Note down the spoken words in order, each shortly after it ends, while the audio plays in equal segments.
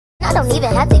I don't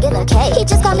even have to give a K. He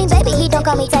just call me baby, he don't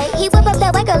call me Tay. He whip up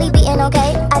that white girl, he beatin'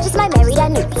 okay. I just might marry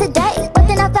that nigga today. But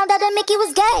then I found out that Mickey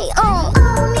was gay. Oh,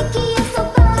 Mickey is so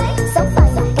fine. So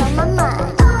fine, you blow my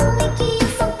mind. Oh, Mickey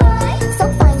is so fine. So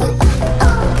fine, you.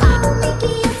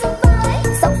 Mickey is so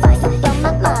fine. So fine, you blow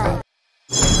my mind.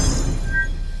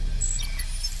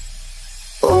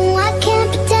 Oh, I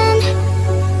can't pretend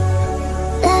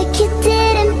like you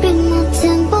didn't bring my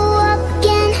tempo up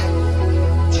again.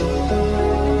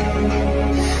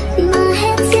 My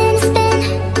head's in a spin.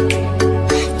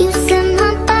 You sent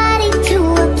my body to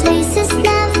a place it's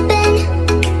never been.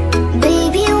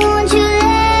 Baby, won't you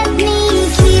let me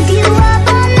keep you up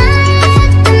all night?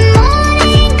 Let the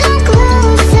morning come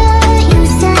closer. You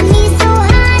set me so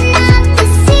high, not the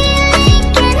ceiling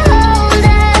can hold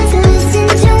us. Listen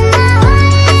to my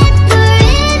heart, let the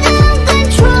rhythm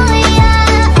control ya.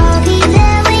 I'll be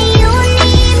there when you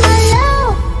need my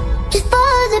love. Just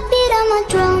follow the beat of my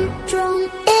drum.